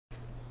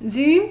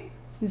Zoom,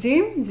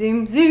 Zoom,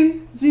 Zoom,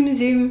 Zoom, Zoom,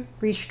 Zoom,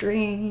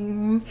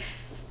 Restream.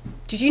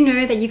 Did you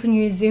know that you can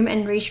use Zoom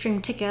and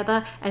Restream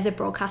together as a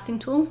broadcasting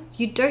tool?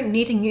 You don't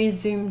need to use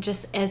Zoom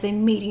just as a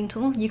meeting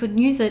tool. You could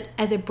use it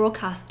as a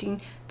broadcasting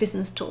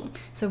business tool.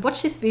 So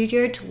watch this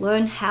video to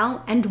learn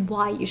how and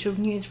why you should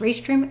use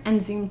Restream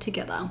and Zoom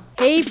together.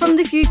 Hey from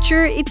the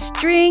future, it's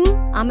String.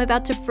 I'm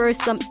about to throw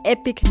some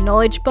epic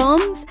knowledge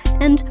bombs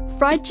and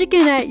fried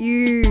chicken at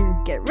you.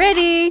 Get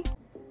ready!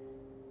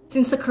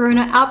 Since the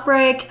corona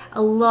outbreak,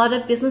 a lot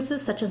of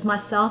businesses such as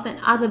myself and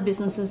other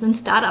businesses and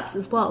startups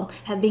as well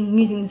have been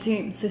using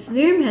Zoom. So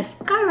Zoom has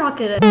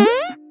skyrocketed.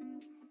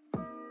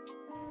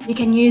 You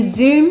can use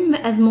Zoom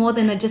as more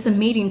than just a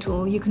meeting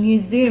tool. You can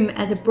use Zoom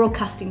as a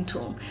broadcasting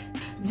tool.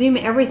 Zoom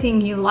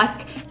everything you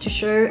like to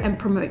show and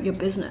promote your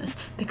business,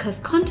 because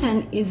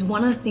content is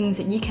one of the things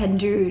that you can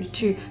do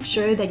to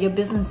show that your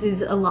business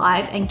is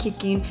alive and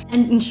kicking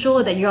and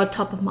ensure that you're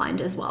top of mind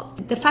as well.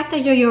 The fact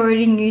that you're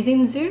already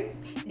using Zoom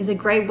is a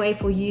great way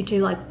for you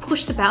to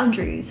push the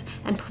boundaries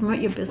and promote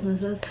your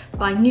businesses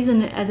by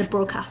using it as a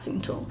broadcasting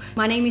tool.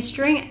 My name is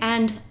String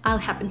and I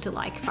happen to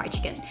like fried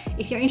chicken.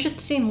 If you're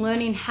interested in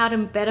learning how to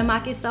better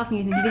market yourself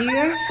using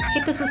video,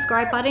 hit the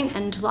subscribe button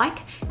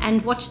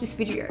and watch this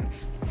video.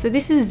 So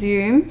this is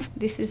Zoom,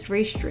 this is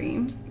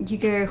Restream. You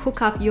go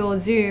hook up your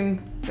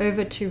Zoom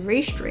over to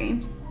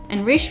Restream,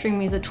 and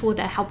Restream is a tool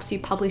that helps you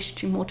publish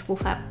to multiple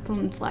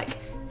platforms like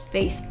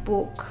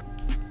Facebook,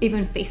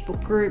 even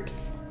Facebook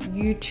groups,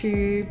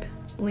 YouTube,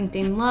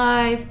 LinkedIn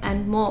Live,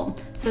 and more.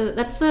 So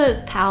that's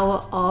the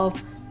power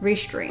of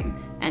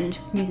Restream and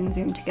using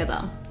Zoom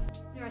together.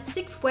 There are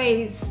 6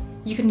 ways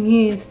you can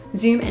use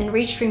Zoom and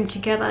Restream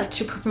together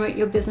to promote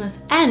your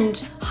business and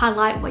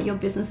highlight what your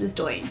business is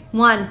doing.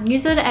 1,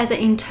 use it as an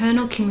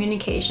internal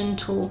communication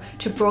tool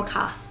to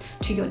broadcast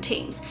to your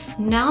teams.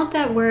 Now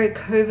that we're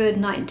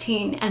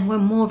COVID-19 and we're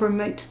more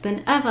remote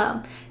than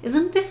ever,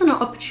 isn't this an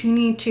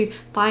opportunity to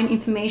find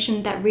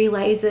information that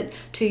relays it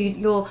to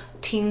your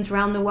teams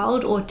around the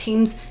world or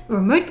teams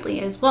remotely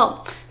as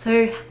well?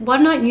 So why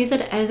not use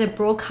it as a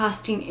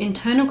broadcasting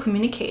internal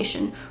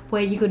communication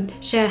where you could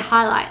share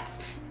highlights,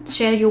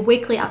 share your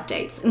weekly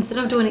updates. Instead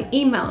of doing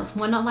emails,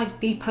 why not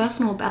be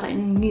personal about it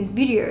and use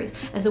videos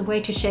as a way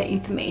to share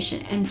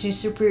information and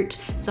distribute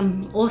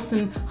some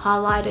awesome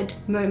highlighted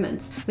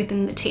moments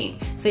within the team.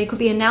 So it could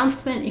be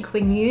announcement, it could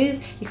be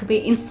news, it could be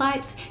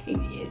insights.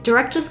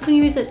 Directors can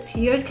use it,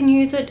 CEOs can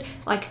use it.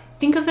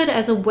 Think of it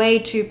as a way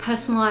to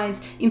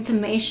personalize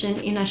information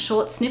in a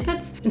short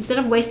snippets. Instead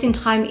of wasting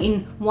time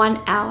in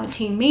 1-hour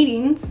team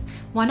meetings,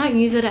 why not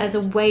use it as a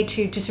way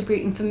to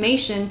distribute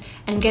information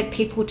and get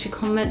people to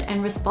comment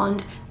and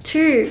respond?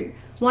 2,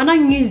 why not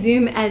use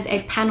Zoom as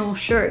a panel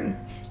show?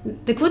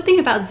 The good thing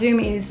about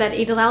Zoom is that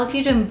it allows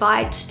you to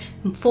invite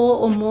 4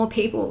 or more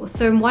people.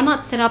 So why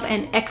not set up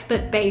an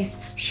expert-based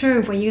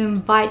show where you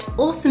invite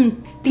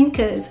awesome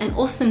thinkers and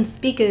awesome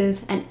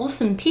speakers and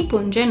awesome people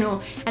in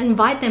general and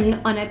invite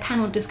them on a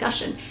panel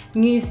discussion.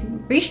 Use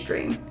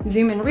Restream,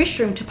 Zoom and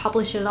Restream to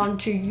publish it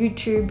onto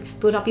YouTube,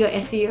 build up your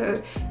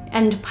SEO,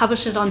 and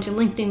publish it onto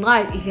LinkedIn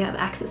Live if you have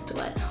access to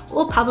it,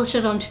 or publish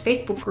it onto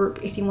Facebook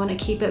group if you want to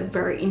keep it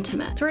very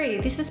intimate. 3,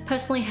 this is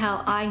personally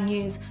how I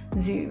use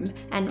Zoom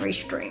and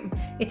Restream.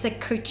 It's a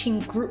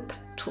coaching group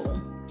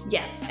tool.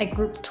 Yes, a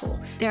group tool.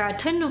 There are a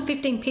total of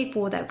 15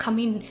 people that come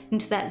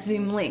into that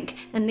Zoom link,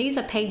 and these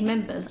are paid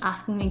members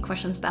asking me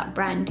questions about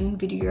branding,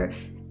 video,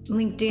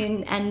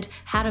 LinkedIn, and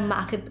how to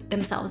market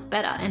themselves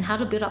better and how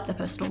to build up their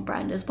personal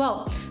brand as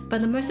well. But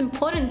the most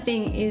important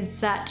thing is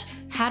that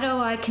how do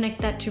I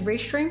connect that to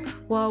Restream?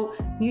 Well,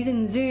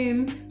 using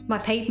Zoom, my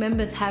paid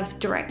members have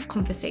direct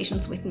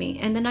conversations with me,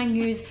 and then I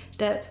use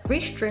the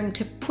Restream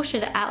to push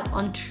it out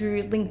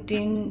onto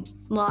LinkedIn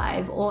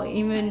Live or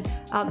even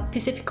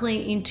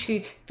specifically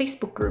into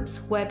Facebook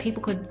groups where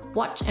people could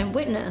watch and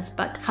witness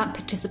but can't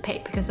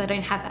participate because they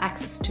don't have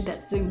access to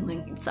that Zoom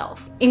link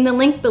itself. In the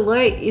link below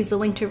is the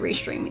link to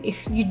Restream.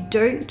 If you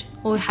don't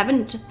or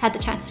haven't had the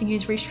chance to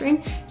use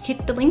Restream,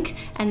 hit the link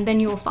and then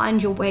you'll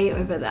find your way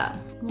over there.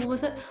 What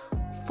was it?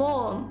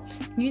 4,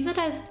 use it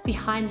as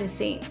behind the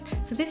scenes.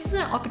 So this is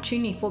an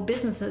opportunity for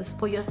businesses,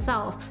 for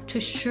yourself, to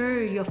show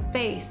your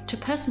face, to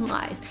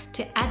personalize,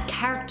 to add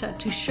character,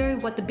 to show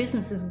what the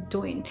business is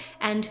doing,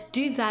 and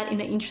do that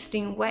in an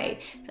interesting way.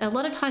 A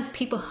lot of times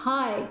people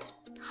hide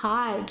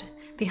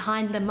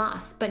behind the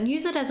mask, but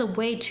use it as a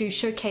way to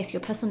showcase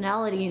your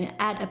personality and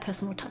add a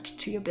personal touch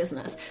to your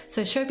business.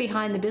 So show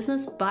behind the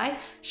business by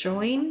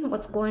showing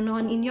what's going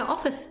on in your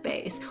office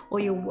space or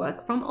your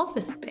work from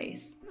office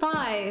space.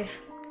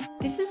 5,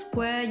 this is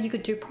where you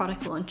could do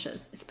product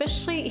launches,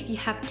 especially if you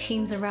have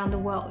teams around the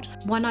world.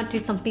 Why not do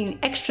something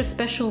extra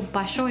special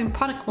by showing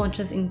product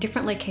launches in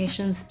different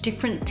locations,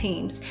 different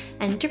teams,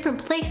 and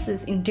different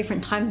places in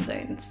different time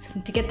zones?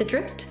 To get the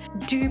drift,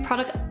 do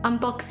product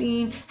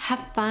unboxing, have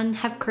fun,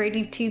 have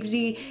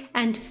creativity,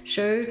 and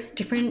show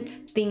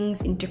different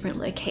things in different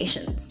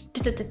locations.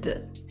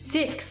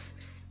 6,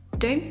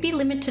 Don't be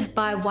limited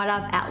by what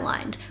I've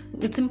outlined.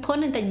 It's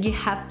important that you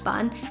have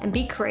fun and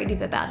be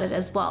creative about it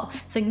as well.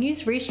 So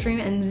use Restream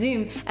and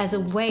Zoom as a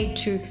way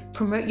to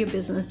promote your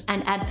business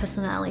and add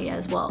personality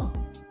as well.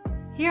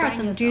 Here are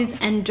some do's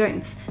and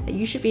don'ts that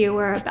you should be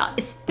aware about,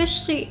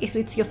 especially if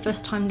it's your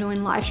first time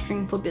doing live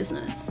stream for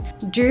business.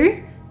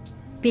 Do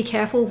be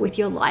careful with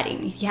your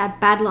lighting. If you have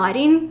bad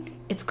lighting,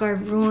 it's going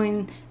to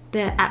ruin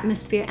the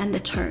atmosphere and the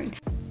tone.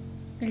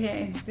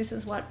 Okay, this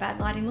is what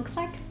bad lighting looks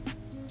like.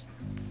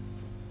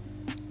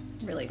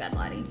 Really bad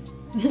lighting.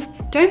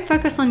 Don't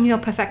focus on your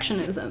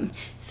perfectionism.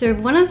 So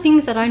one of the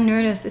things that I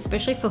notice,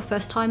 especially for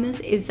first timers,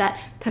 is that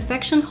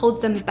perfection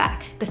holds them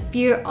back. The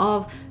fear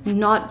of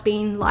not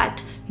being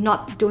liked,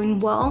 not doing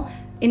well.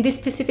 In this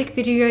specific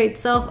video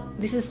itself,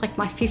 this is like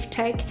my 5th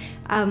take.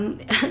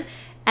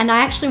 And I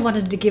actually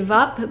wanted to give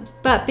up,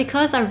 but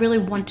because I really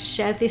want to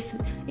share this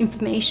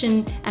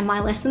information and my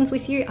lessons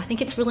with you, I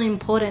think it's really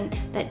important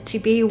that to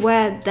be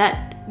aware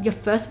that your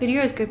first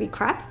video is going to be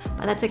crap,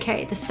 but that's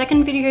okay. The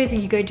second video is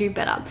you go do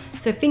better.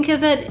 So think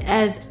of it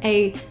as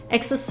a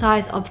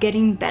exercise of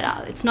getting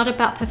better. It's not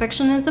about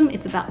perfectionism,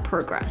 it's about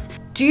progress.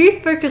 Do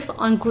focus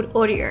on good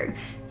audio.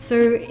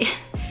 So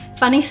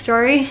funny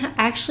story,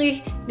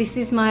 actually, this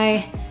is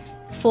my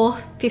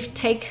 4th, 5th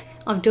take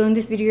of doing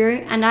this video,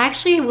 and I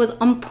actually was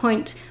on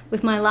point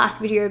with my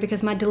last video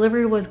because my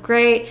delivery was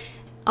great.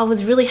 I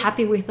was really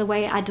happy with the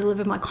way I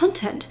delivered my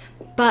content,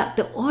 but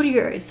the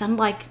audio sounded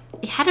like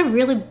it had a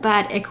really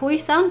bad echoey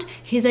sound.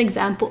 Here's an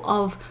example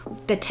of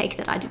the take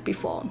that I did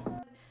before.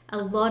 A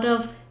lot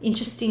of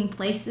interesting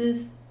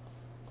places.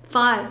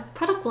 5,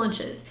 product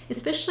launches,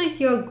 especially if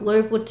you're a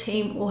global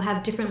team or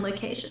have different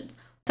locations.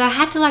 So I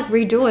had to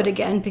redo it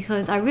again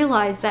because I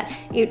realized that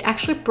it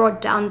actually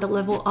brought down the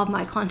level of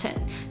my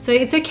content. So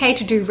it's okay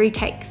to do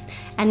retakes,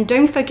 and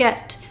don't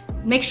forget,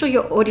 make sure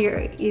your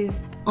audio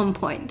is on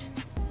point.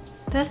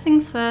 First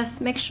things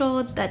first, make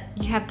sure that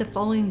you have the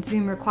following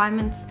Zoom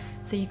requirements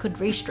so you could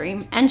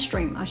restream and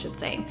stream, I should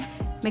say.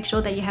 Make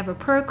sure that you have a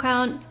pro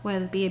account,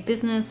 whether it be a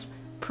business,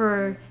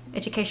 pro,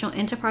 educational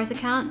enterprise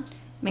account.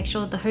 Make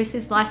sure the host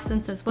is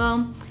licensed as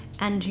well,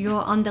 and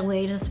you're on the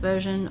latest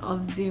version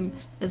of Zoom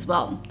as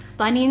well.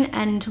 Sign in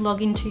and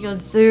log into your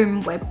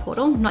Zoom web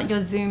portal, not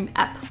your Zoom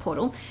app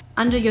portal.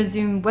 Under your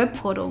Zoom web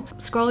portal,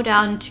 scroll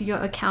down to your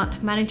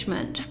account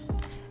management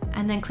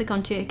and then click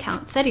onto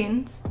account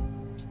settings,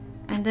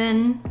 and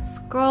then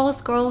scroll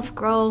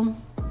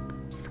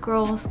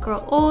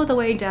all the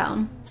way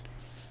down.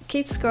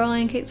 Keep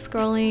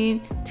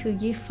scrolling till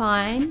you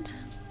find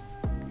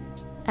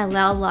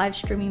allow live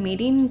streaming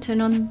meeting. Turn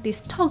on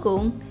this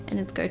toggle and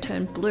it's going to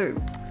turn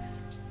blue.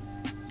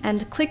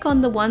 And click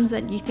on the ones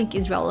that you think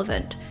is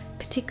relevant.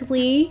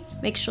 Particularly,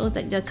 make sure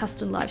that your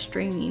custom live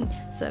streaming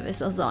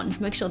service is on.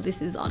 Make sure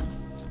this is on.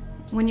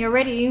 When you're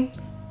ready,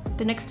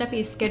 the next step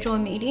is schedule a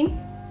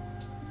meeting.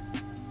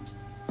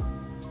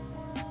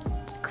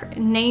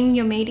 Name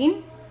your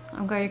meeting.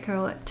 I'm going to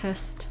call it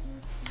test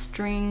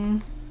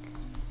string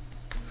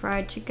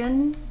fried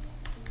chicken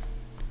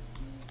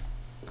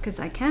because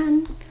I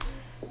can.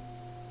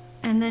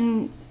 And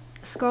then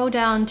scroll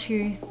down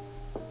to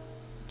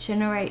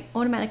generate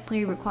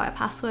automatically require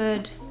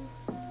password.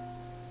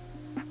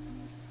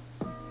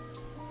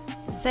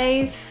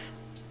 Save.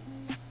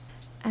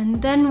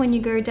 And then when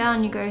you go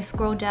down, you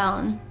scroll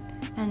down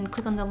and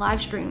click on the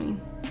live streaming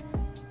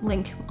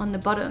link on the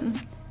bottom.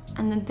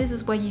 And then this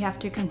is where you have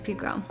to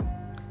configure.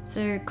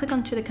 So click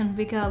onto the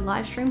configure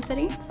live stream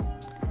settings.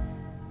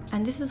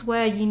 And this is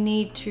where you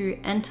need to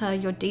enter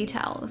your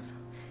details.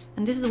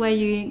 And this is where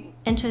you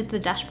enter the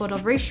dashboard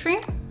of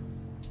Restream.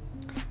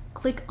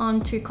 Click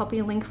on to copy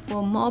a link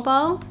for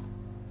mobile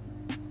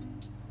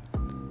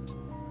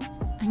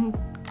and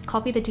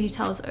copy the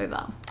details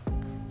over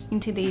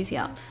into these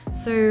here.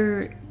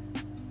 So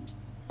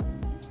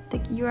the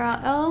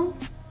URL,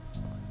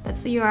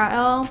 that's the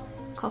URL,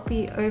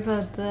 copy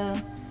over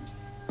the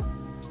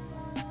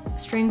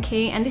stream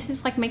key, and this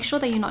is make sure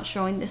that you're not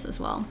showing this as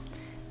well,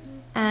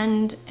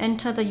 and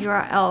enter the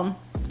URL.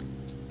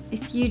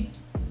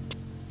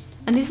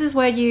 And this is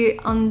where you,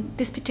 on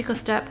this particular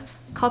step,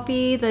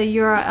 copy the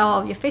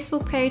URL of your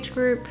Facebook page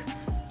group,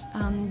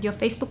 your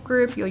Facebook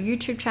group, your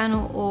YouTube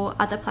channel, or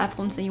other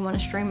platforms that you want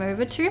to stream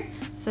over to.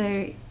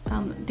 So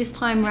this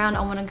time around,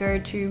 I want to go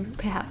to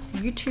perhaps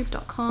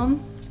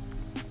youtube.com,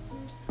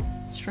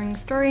 string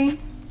story,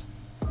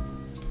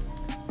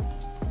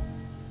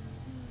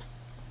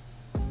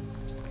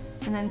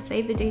 and then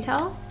save the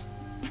details.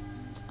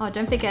 Oh,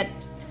 don't forget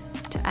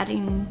to add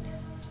in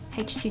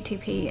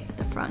HTTP at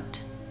the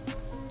front.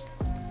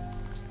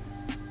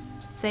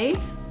 Save.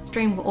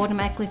 Stream will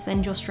automatically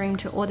send your stream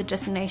to all the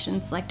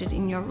destinations selected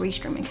in your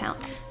Restream account.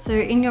 So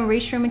in your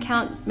Restream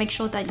account, make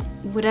sure that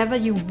whatever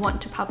you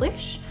want to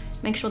publish,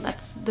 make sure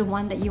that's the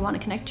one that you want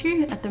to connect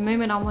to. At the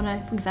moment, I want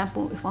to, for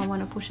example, if I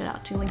want to push it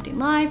out to LinkedIn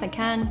Live, I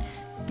can,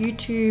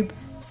 YouTube,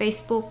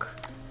 Facebook.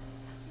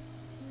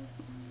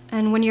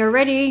 And when you're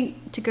ready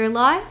to go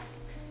live,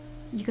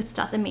 you could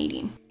start the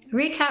meeting.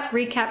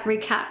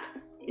 Recap.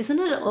 Isn't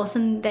it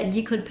awesome that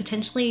you could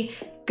potentially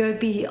go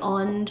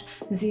beyond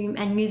Zoom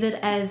and use it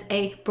as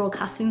a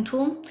broadcasting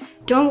tool.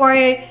 Don't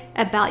worry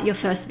about your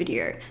first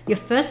video. Your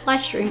first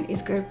live stream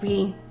is going to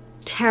be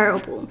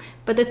terrible.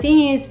 But the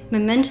thing is,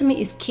 momentum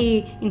is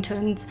key in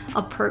terms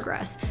of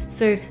progress.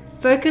 So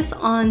focus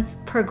on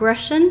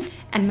progression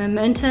and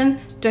momentum.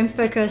 Don't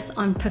focus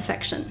on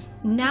perfection.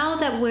 Now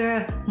that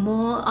we're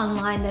more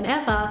online than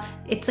ever,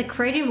 it's a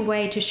creative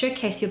way to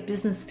showcase your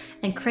business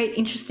and create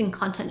interesting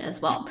content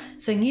as well.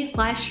 So use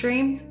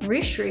Livestream,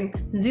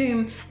 Restream,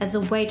 Zoom as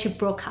a way to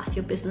broadcast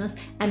your business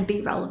and be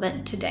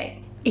relevant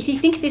today. If you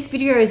think this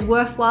video is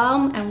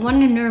worthwhile and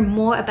want to know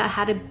more about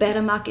how to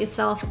better market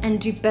yourself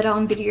and do better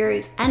on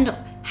videos and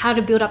how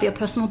to build up your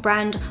personal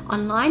brand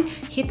online,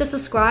 hit the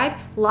subscribe,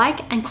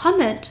 like, and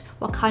comment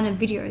what kind of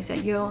videos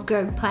that you're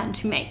going to plan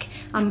to make.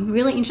 I'm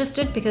really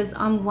interested because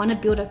I want to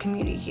build a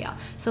community here.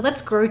 So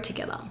let's grow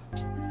together.